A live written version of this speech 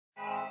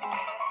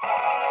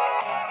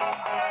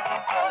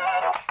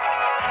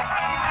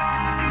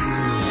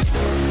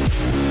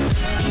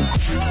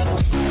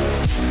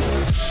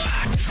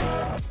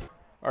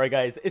Alright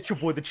guys, it's your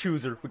boy the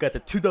Chooser. We got the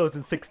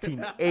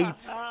 2016 8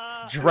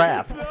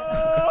 draft.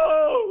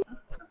 No!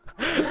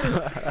 Oh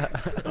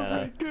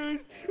my god.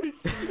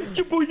 It's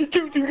your boy the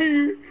Chooser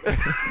here.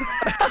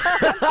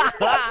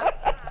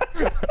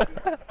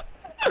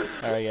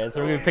 Alright guys,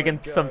 so we're gonna be picking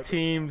some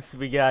teams.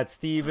 We got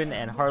Steven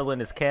and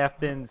Harlan as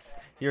captains.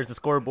 Here's the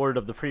scoreboard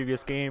of the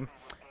previous game.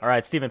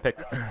 Alright, Steven, pick.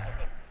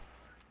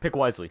 Pick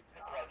wisely.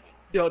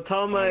 Yo,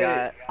 tell him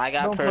I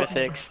got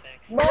perfects.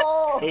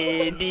 No!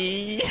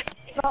 Andy.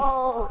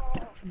 No!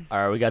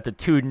 Alright, we got the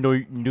two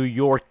New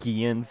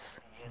Yorkians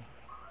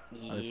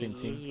on the same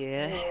team.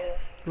 Yeah.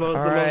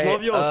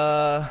 Alright,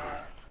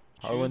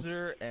 Harlan.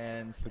 Chooser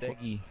and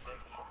Steggy.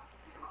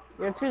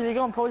 You're Tuesday, you're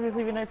gonna pose this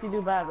even if you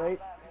do bad, right?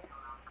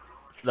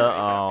 The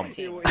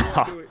He won't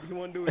do it. He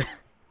won't do it.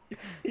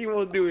 He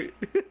won't do it.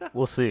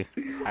 we'll see.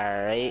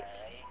 Alright.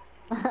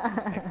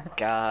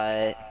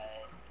 Got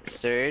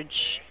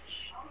Surge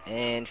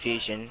and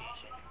Fusion.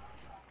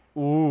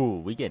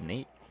 Ooh, we get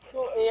Nate.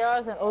 So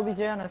ARs and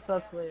OBJ on a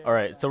sub player.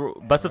 Alright, so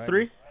best of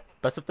three?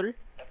 Best of three?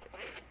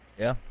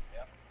 Yeah.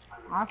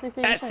 Honestly,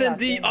 Steve, you shouldn't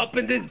SMD have up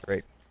in this.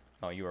 Great.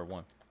 No, you are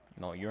one.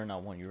 No, you're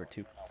not one, you are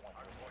two.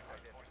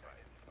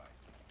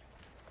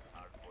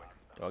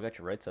 Oh, I got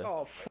your right side.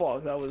 Oh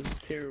fuck, that was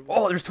terrible.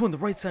 Oh, there's two on the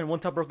right side and one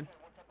top broken.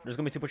 There's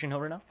gonna be two pushing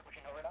hill right now.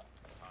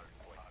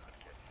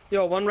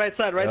 Yo, one right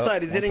side, right Yep,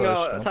 side. He's one hitting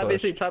push, one top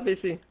push. AC, top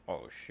AC.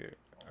 Oh shit.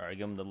 Alright,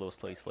 give him the little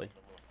slay.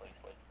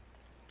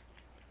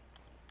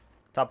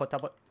 Top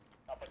what?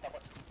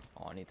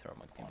 Oh, I need to throw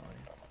my team already.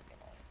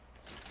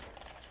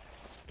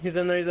 He's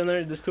in there, he's in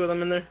there. There's two of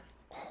them in there.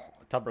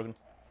 Top broken.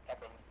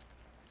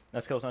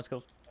 Nice kills. And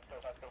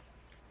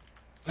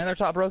they're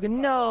top broken.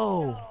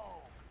 No!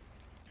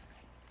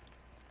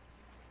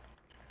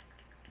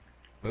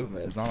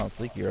 Movement is not on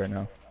fleeky right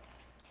now.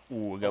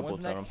 Ooh, we got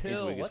One's bolts on him. next He's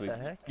hill, weak, he's what weak. the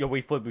heck? Yo,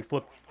 we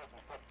flip.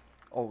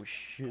 Oh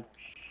shit.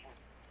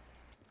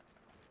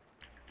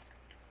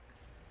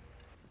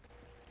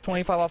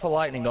 25 off of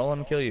lightning. Don't let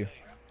him kill you.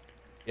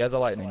 He has a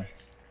lightning.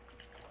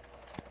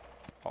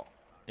 Oh.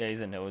 Yeah,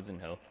 he's in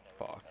hill,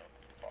 Fuck.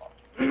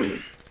 I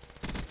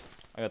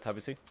got top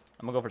AC.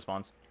 I'm gonna go for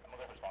spawns.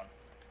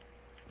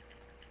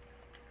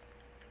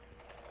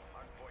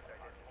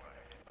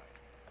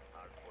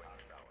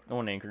 No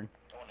one anchored.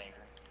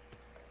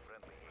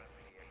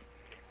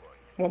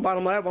 One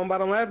bottom lab,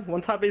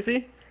 one top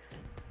AC.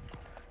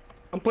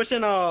 I'm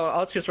pushing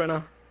outskirts right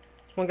now.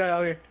 One guy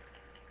out here.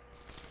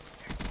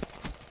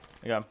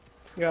 I got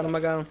him. I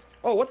got him.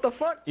 Oh, what the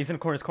fuck? He's in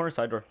corner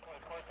side door.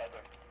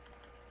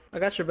 I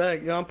got your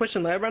back. Yo, I'm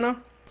pushing lab right now.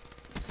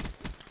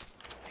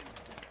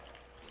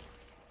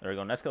 There we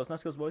go. Nice kills,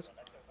 boys.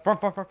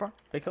 Front.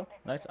 Big kill.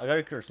 Nice. I got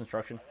your curse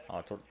instruction. Oh,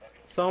 I told.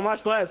 So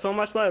much lab.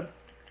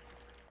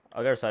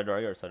 I got her side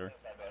door.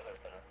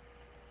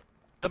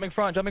 Jumping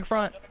front. I'm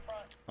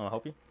gonna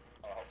help you.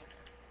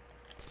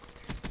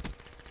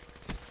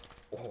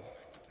 Oh.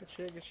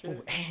 Good shit.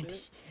 Oh,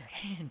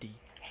 Andy.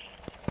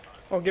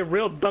 Oh, get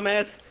railed,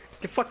 dumbass.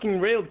 Get fucking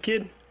railed,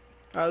 kid.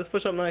 Alright, let's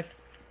push up nice.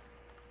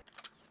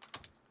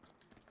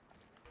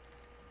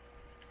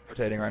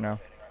 Rotating right now.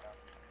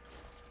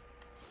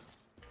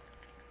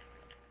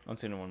 I don't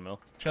see anyone mill.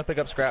 Just gonna pick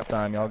up scrap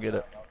time. Y'all get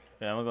it.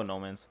 Yeah, I'm gonna go no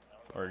man's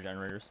or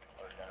generators.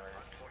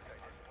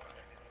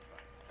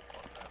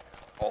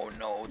 Oh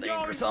no, they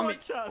anchors on me.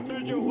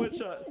 One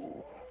shots.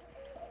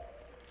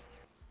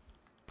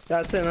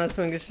 That's it, that's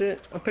some good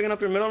shit. I'm picking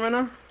up your middle right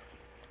now.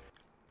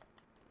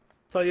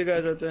 It's all you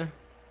guys right there.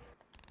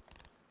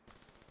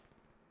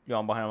 Yo,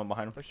 I'm behind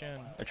him. Push in.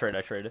 I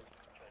traded.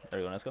 There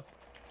we go, let's go.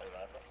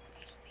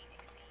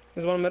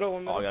 There's one middle,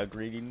 Oh, I got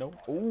greedy, no.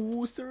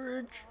 Oh,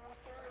 Surge.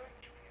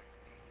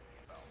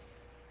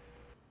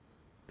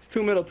 It's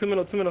two middle.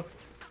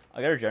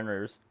 I got her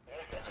generators.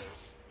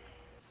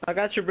 I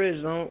got your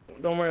bridge, don't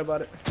worry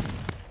about it.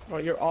 Oh,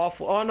 you're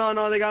awful. Oh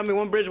no, they got me.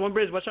 One bridge,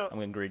 watch out. I'm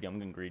getting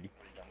greedy.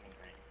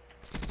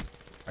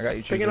 I got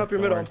you. Picking up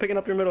your middle, I'm picking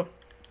up your middle.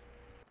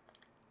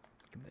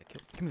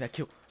 Give me that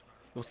kill.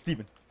 Yo,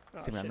 Steven.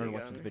 Steven, I'm shit, never you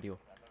got watching this me. video.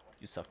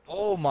 You suck.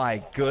 Oh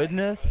my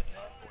goodness.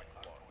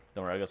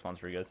 Don't worry, I got spawns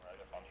for you guys.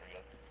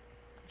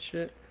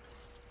 Shit.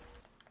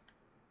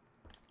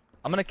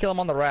 I'm gonna kill him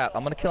on the wrap. I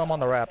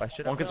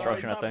should One have.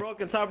 construction, I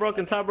think. Top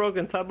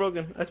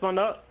broken. I spawned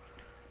out.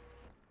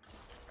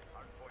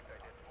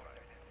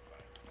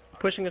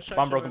 Pushing a shot.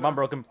 Bomb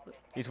broken.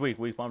 He's weak,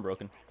 bomb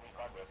broken.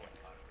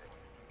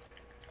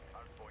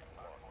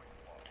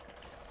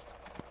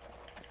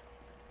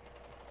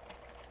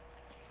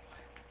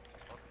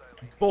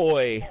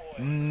 Boy,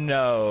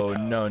 no.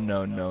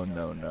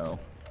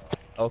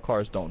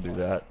 L-cars don't do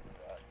that.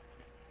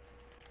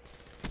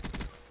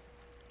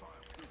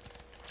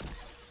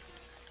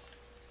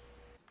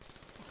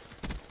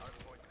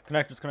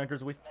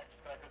 Connectors weak.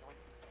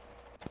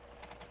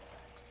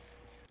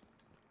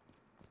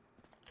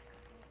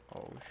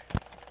 Oh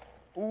shit.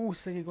 Ooh,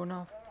 say you going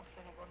off.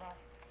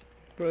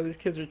 Bro, these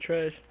kids are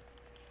trash.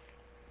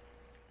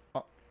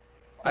 Oh.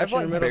 I've Watch your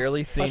like middle.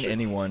 barely seen Watch it.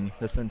 anyone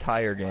this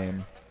entire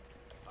game.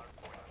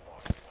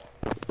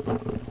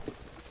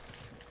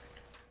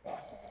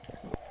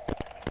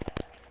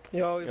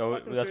 Yo,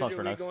 fucking that's one's Sergio,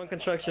 for we next. going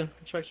construction.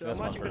 Construction. That's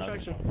I'm one's watching for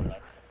next. construction.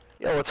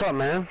 Yo, what's up,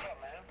 man?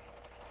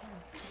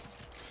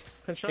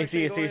 Construction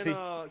AC, going, AC.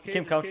 cages,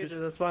 Kim couches. cages,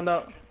 let's find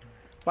out.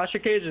 Watch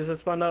your cages,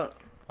 let's find out.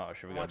 Oh,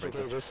 shit, we gotta Watching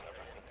break this. cages.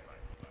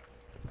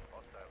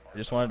 I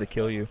just wanted to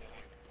kill you.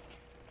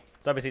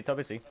 Top AC, top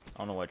AC. I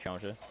don't know why I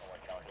challenged it.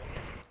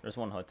 There's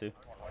one hut too.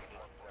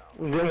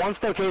 One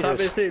still Top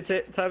cages.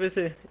 AC, top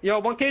AC. Yo,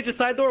 one cage is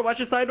side door, watch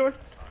your side door.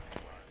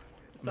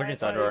 Pushing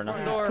side door right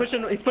now.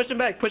 Door. He's pushing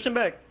back, pushing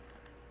back.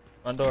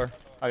 Front door.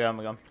 I got him,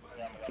 I got him.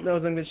 That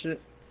was some good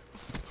shit.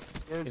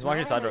 He's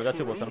watching side door, I got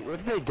two bullets on him. What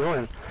are they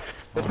doing?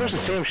 They push the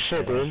same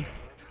shit, dude.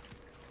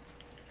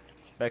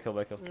 Back hill,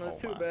 back hill. There's Oh,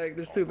 two wow. back,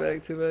 there's two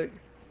back, two back.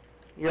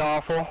 You're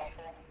awful.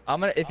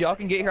 If y'all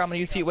can get here, I'm gonna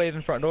use heat wave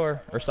in front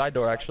door or side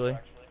door actually.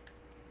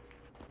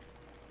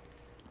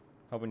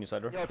 Open your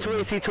side door. Yo, 2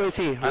 AC, 2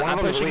 AC. One I'm of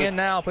them is pushing weak. in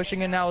now,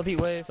 pushing in now with heat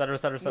wave. Side door,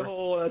 side door, side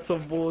door. No, that's some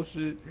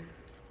bullshit.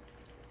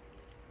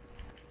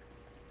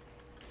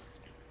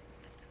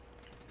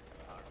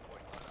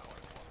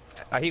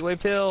 I heat wave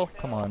till.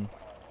 Come on.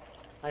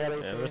 I got Yeah,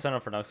 AC. we're sending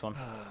him for next one.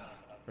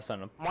 We're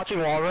sending him. I'm watching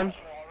wall run.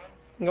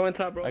 I'm going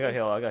top, bro. I got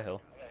hill, I got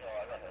hill.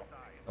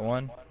 The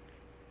one.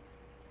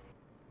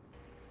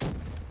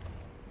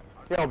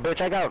 Yo,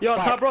 bitch, I got. Yo,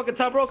 five.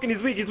 top broken,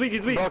 he's weak, he's weak,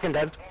 he's weak. Broken,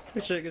 dead.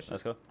 Good shit, good shit.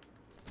 Let's go.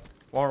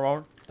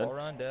 One, dead. All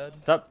run dead.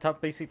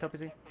 Top AC, top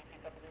AC.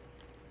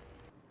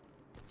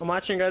 I'm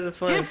watching guys, it's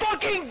You fun.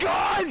 fucking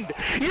gunned!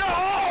 You're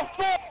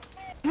awful!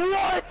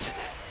 What?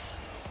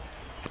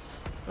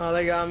 Oh,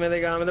 they got me,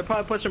 they got me. They're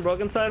probably pushing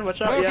broken side,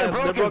 watch out. Broken, Yeah,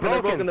 broken, they're broken,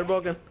 they're broken. broken, they're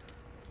broken.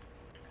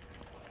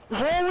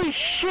 Holy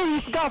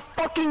shit, he got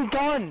fucking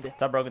gunned!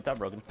 Top broken, top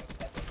broken.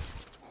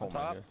 Oh my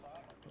Top. god.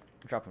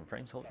 I'm dropping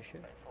frames, holy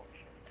shit.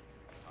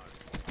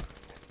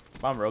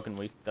 Bomb broken,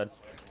 weak, dead.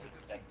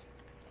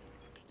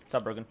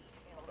 Top broken.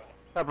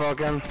 Got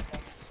broken.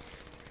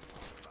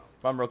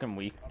 Bomb broken,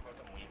 weak.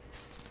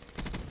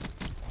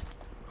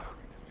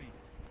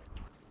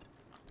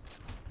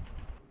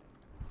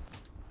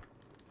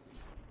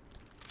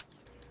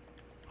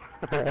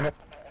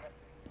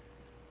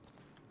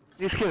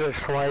 These kids are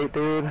slight,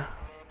 dude.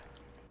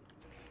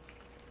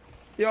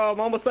 Yo, I'm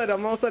almost dead,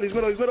 he's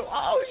middle, he's middle.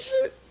 Oh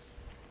shit!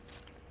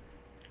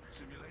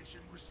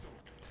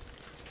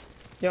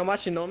 Yo, I'm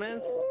watching No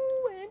Man's.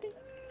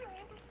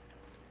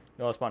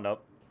 Yo, I spawned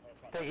up.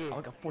 Thank you. Oh,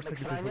 I got 4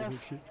 seconds Behind of you?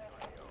 shit.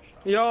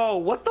 Yo,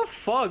 what the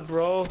fuck,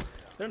 bro?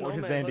 They're What No is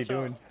Man's, Andy watch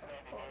out.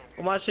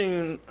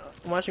 doing?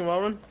 I'm watching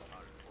Warren.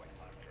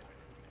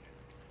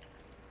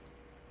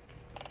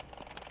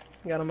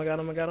 Got him, I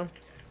got him.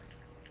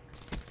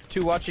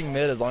 Two watching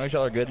mid. As long as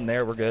y'all are good in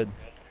there, we're good.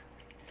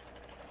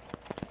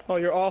 Oh,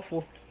 you're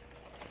awful.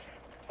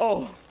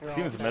 Oh,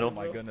 Steven's middle. Oh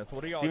my goodness,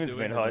 what are y'all Steven's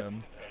doing been to hot.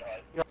 them?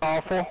 You're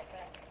awful.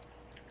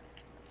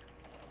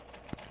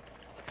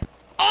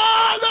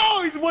 oh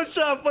no! He's one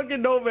shot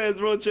fucking No Man's,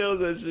 bro. Chills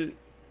that shit.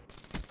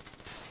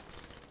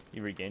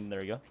 You regained,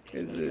 there we go.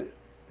 Good shit.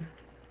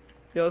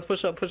 Yo, let's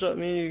push up,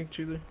 me and you,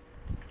 chooser.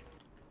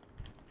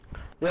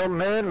 Yo,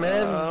 mid.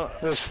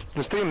 There's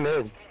 3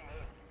 mid.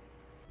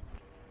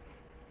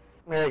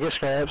 Yeah, get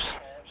scraps.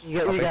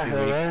 You got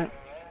her, right?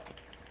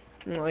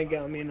 No, he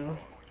got me now.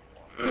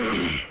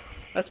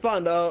 I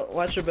spawned out.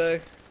 Watch your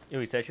back. Yo,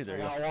 he said you, there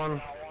you go. Got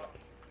one.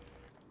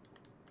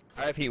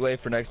 I have heat wave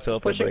for next hill.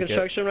 Pushing Break it.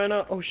 construction right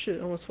now. Oh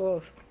shit, almost fell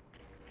off.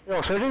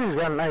 Yo, Surgeon's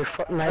got a nice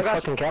got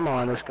fucking camo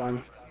on this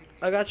gun.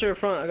 I got your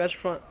front.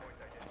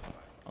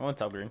 I want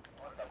top green.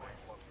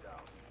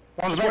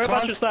 One's Worry back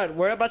about on. your side.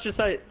 Worry about your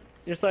side.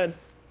 Your side.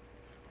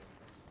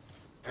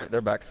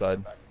 Their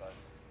backside.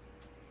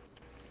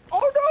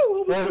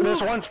 Oh no!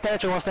 There's one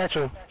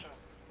statue.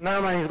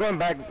 Never mind, he's going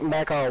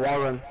back wall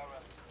run.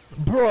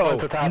 Bro,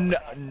 to top.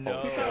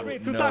 no, Two top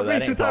green, two no, top that green,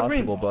 two ain't top green.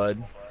 possible, bud.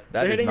 That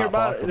They're is hitting not your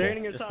bot. possible. They're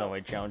hitting your There's top. no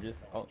way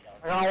challenges. Oh,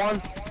 I got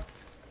one.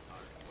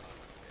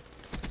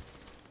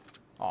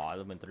 oh, I'd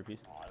have been 3-piece.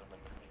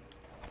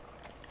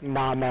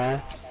 Nah,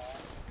 man.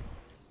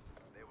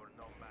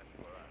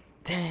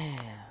 Damn.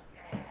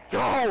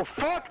 Yo,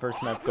 fuck!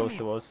 First map goes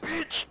to us.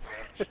 Bitch!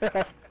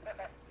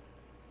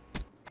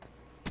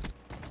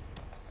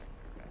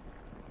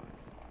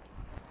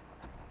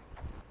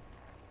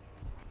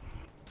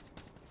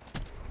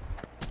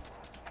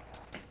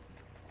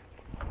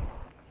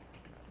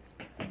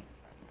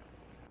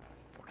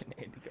 Fucking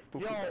Andy got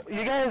pooped. Yo,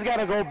 you guys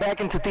gotta go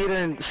back into theater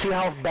and see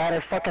how bad I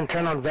fucking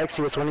turned on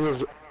Vexius when he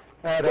was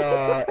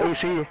at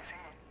AC.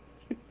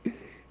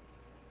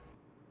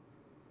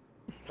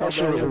 That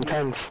shit was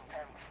intense.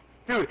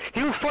 Dude,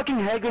 he was fucking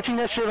head glitching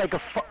that shit like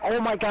oh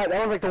my god,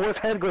 that was like the worst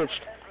head glitch.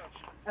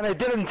 And I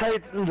didn't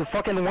type the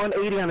fucking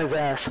 180 on his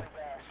ass.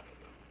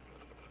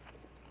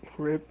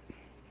 Rip.